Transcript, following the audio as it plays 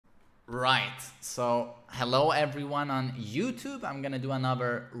Right, so hello everyone on YouTube. I'm gonna do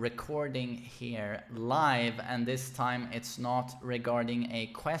another recording here live, and this time it's not regarding a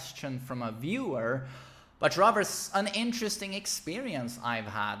question from a viewer, but rather an interesting experience I've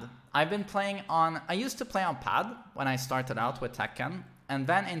had. I've been playing on, I used to play on pad when I started out with Tekken, and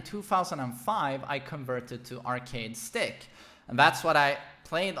then in 2005 I converted to arcade stick, and that's what I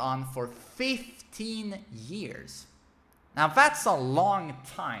played on for 15 years. Now that's a long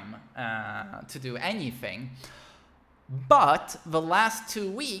time to do anything, but the last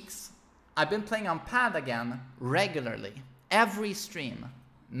 2 weeks I've been playing on pad again regularly, every stream,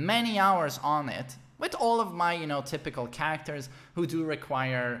 many hours on it, with all of my, typical characters who do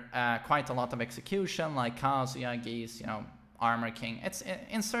require quite a lot of execution, like Kazuya, Geese, Armor King.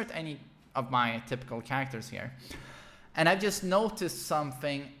 Insert any of my typical characters here. And I've just noticed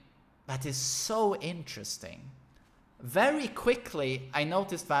something that is so interesting. Very quickly, I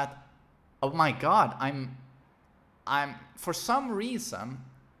noticed that, oh my god, for some reason,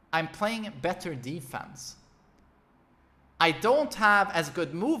 I'm playing better defense. I don't have as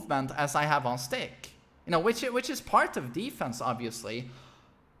good movement as I have on stick, which is part of defense, obviously,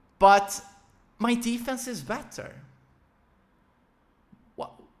 but my defense is better.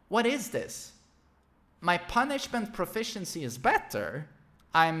 What is this? My punishment proficiency is better.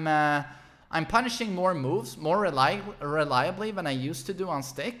 I'm punishing more moves, more reliably than I used to do on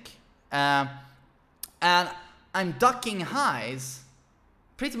stick. And I'm ducking highs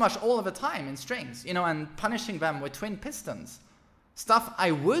pretty much all of the time in strings, and punishing them with twin pistons. Stuff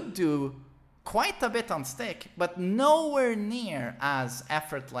I would do quite a bit on stick, but nowhere near as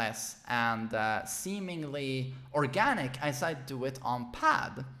effortless and seemingly organic as I do it on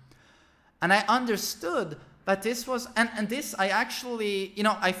pad. And I understood but this was, and this, I actually,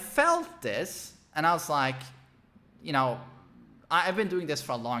 I felt this, and I was like, I've been doing this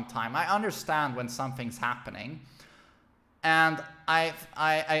for a long time. I understand when something's happening. And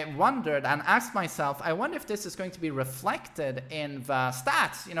I wondered and asked myself, I wonder if this is going to be reflected in the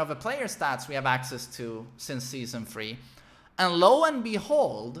stats, the player stats we have access to since Season 3. And lo and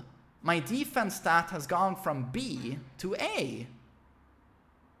behold, my defense stat has gone from B to A.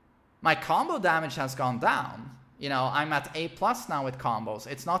 My combo damage has gone down. I'm at A+ now with combos.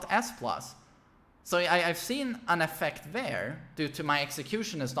 It's not S+. So I've seen an effect there due to my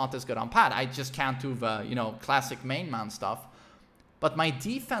execution is not as good on pad. I just can't do the, classic main man stuff. But my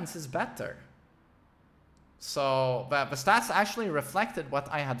defense is better. So the stats actually reflected what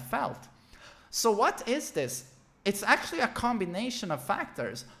I had felt. So what is this? It's actually a combination of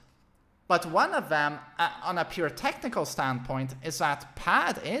factors. But one of them, on a pure technical standpoint, is that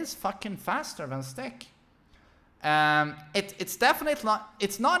pad is fucking faster than stick. It's definitely not,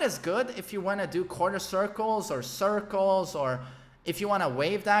 it's not as good if you want to do quarter circles, or if you want to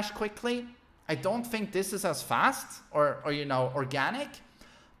wave dash quickly. I don't think this is as fast or organic.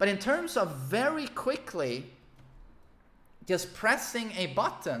 But in terms of very quickly just pressing a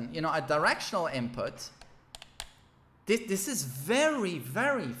button, a directional input, this is very,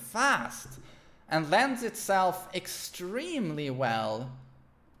 very fast and lends itself extremely well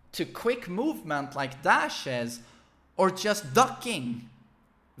to quick movement like dashes or just ducking.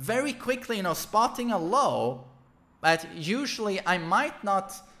 Very quickly, spotting a low, but usually I might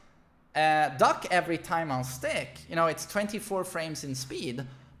not duck every time on stick. It's 24 frames in speed,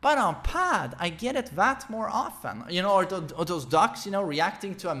 but on pad, I get it that more often. Or those ducks,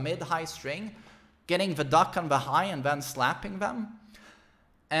 reacting to a mid-high string, getting the duck on the high and then slapping them.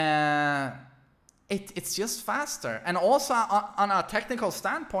 It's just faster. And also on a technical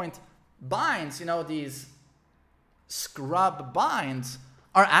standpoint, binds, these scrub binds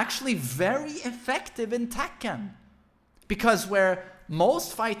are actually very effective in Tekken. Because where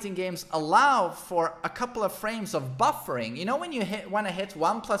most fighting games allow for a couple of frames of buffering, when you want to hit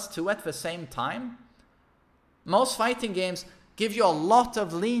 1+2 at the same time, most fighting games give you a lot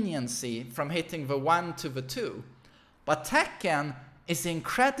of leniency from hitting the 1 to the 2. But Tekken is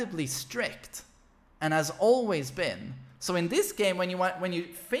incredibly strict and has always been. So in this game, when you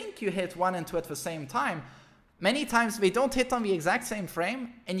think you hit 1 and 2 at the same time, many times they don't hit on the exact same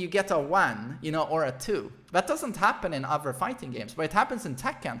frame and you get a 1, or a 2. That doesn't happen in other fighting games, but it happens in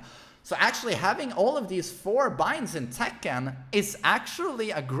Tekken. So actually having all of these 4 binds in Tekken is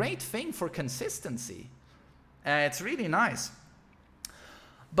actually a great thing for consistency. It's really nice.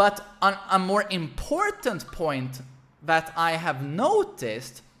 But a more important point that I have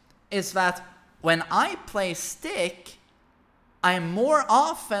noticed is that when I play stick, I more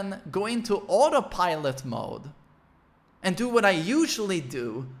often go into autopilot mode and do what I usually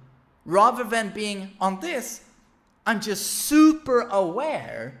do, rather than being on this, I'm just super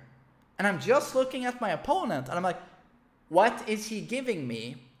aware And I'm just looking at my opponent and I'm like, what is he giving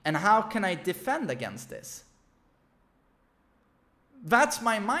me? And how can I defend against this? That's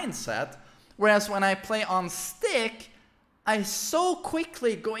my mindset. Whereas when I play on stick, I so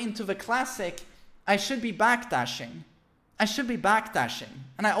quickly go into the classic, I should be backdashing. I should be backdashing.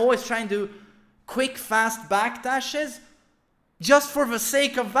 And I always try and do quick, fast backdashes just for the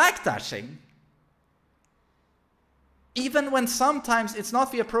sake of backdashing. Even when sometimes it's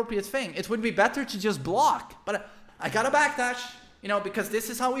not the appropriate thing. It would be better to just block. But I gotta backdash, you know, because this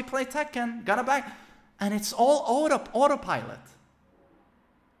is how we play Tekken. Gotta back. And it's all autopilot.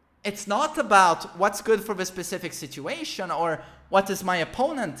 It's not about what's good for the specific situation or what is my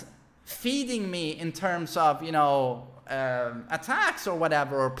opponent feeding me in terms of, you know, attacks or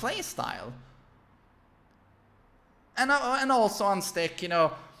whatever, or play style. And also on stick, you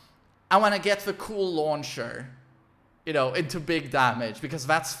know, I want to get the cool launcher, you know, into big damage because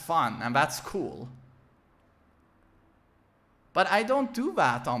that's fun and that's cool. But I don't do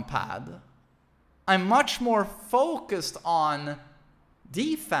that on pad. I'm much more focused on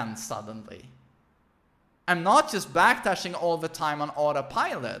defense suddenly. I'm not just backdashing all the time on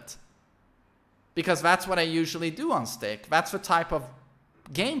autopilot because that's what I usually do on stick. That's the type of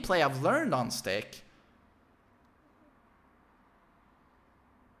gameplay I've learned on stick.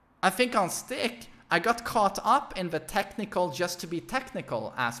 I think on stick, I got caught up in the technical just to be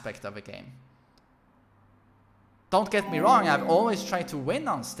technical aspect of a game. Don't get me wrong, I've always tried to win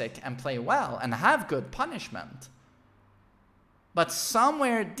on stick and play well and have good punishment. But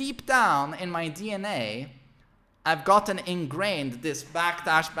somewhere deep down in my DNA, I've gotten ingrained this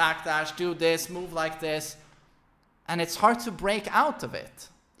backdash, do this, move like this. And it's hard to break out of it.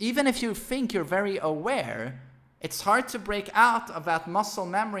 Even if you think you're very aware, it's hard to break out of that muscle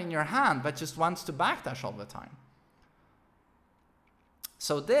memory in your hand that just wants to backdash all the time.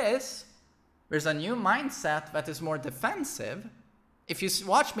 So there's a new mindset that is more defensive. If you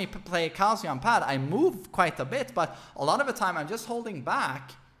watch me play Kazuya on pad, I move quite a bit, but a lot of the time I'm just holding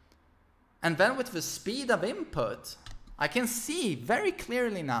back. And then with the speed of input, I can see very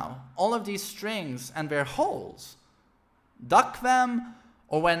clearly now all of these strings and their holes. Duck them,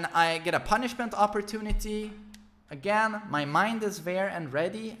 or when I get a punishment opportunity, again, my mind is there and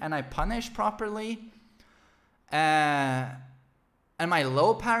ready, and I punish properly. And my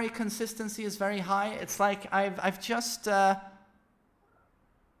low parry consistency is very high. It's like I've just...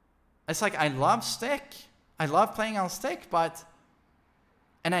 it's like I love stick. I love playing on stick, but...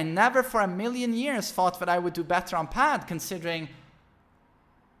 And I never for a million years thought that I would do better on pad, considering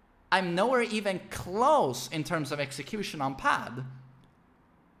I'm nowhere even close in terms of execution on pad.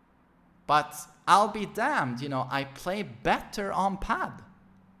 But I'll be damned, you know, I play better on pad.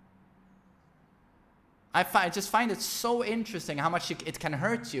 I just find it so interesting how much it can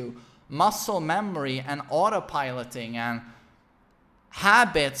hurt you. Muscle memory and autopiloting and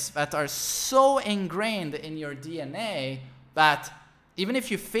habits that are so ingrained in your DNA that even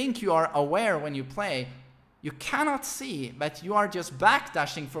if you think you are aware when you play, you cannot see that you are just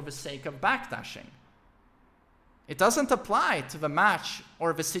backdashing for the sake of backdashing. It doesn't apply to the match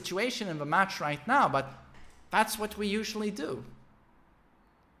or the situation in the match right now, but that's what we usually do.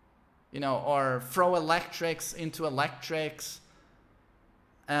 You know, or throw electrics into electrics.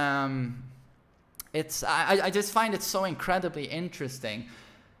 I just find it so incredibly interesting.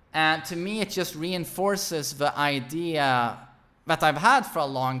 And to me, it just reinforces the idea that I've had for a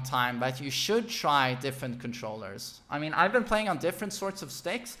long time that you should try different controllers. I mean, I've been playing on different sorts of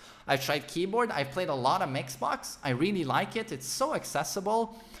sticks. I've tried keyboard. I've played a lot of Mixbox. I really like it. It's so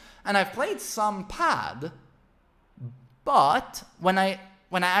accessible. And I've played some pad. But when I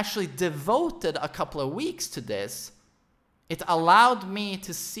actually devoted a couple of weeks to this, it allowed me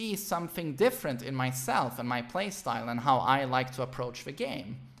to see something different in myself and my playstyle and how I like to approach the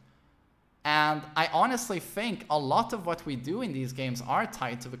game. And I honestly think a lot of what we do in these games are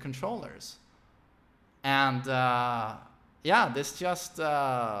tied to the controllers. And yeah, this just,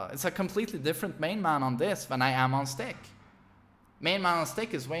 it's a completely different main man on this than I am on stick. Main man on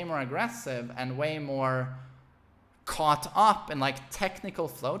stick is way more aggressive and way more caught up in like technical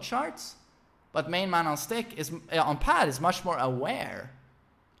flowcharts. But main man on stick is, on pad is much more aware.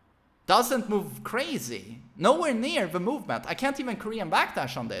 Doesn't move crazy. Nowhere near the movement. I can't even Korean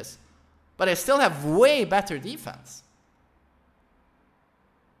backdash on this. But I still have way better defense.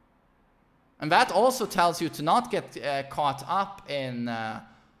 And that also tells you to not get caught up in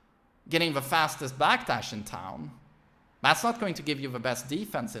getting the fastest backdash in town. That's not going to give you the best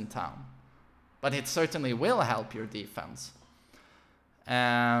defense in town. But it certainly will help your defense.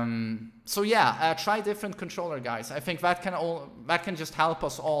 So yeah, try different controller, guys. I think that can just help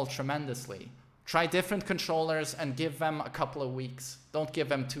us all tremendously. Try different controllers and give them a couple of weeks. Don't give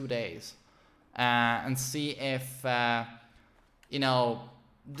them 2 days, and see if you know,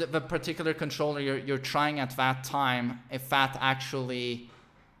 the particular controller you're trying at that time, if that actually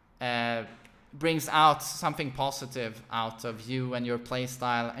brings out something positive out of you and your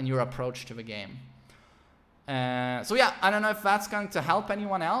playstyle and your approach to the game. So yeah, I don't know if that's going to help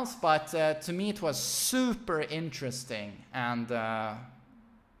anyone else, but to me it was super interesting, and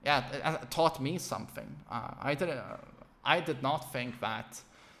yeah, it taught me something. I did not think that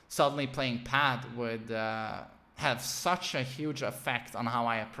suddenly playing pad would have such a huge effect on how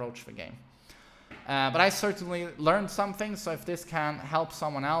I approach the game. But I certainly learned something, so if this can help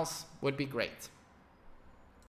someone else, would be great.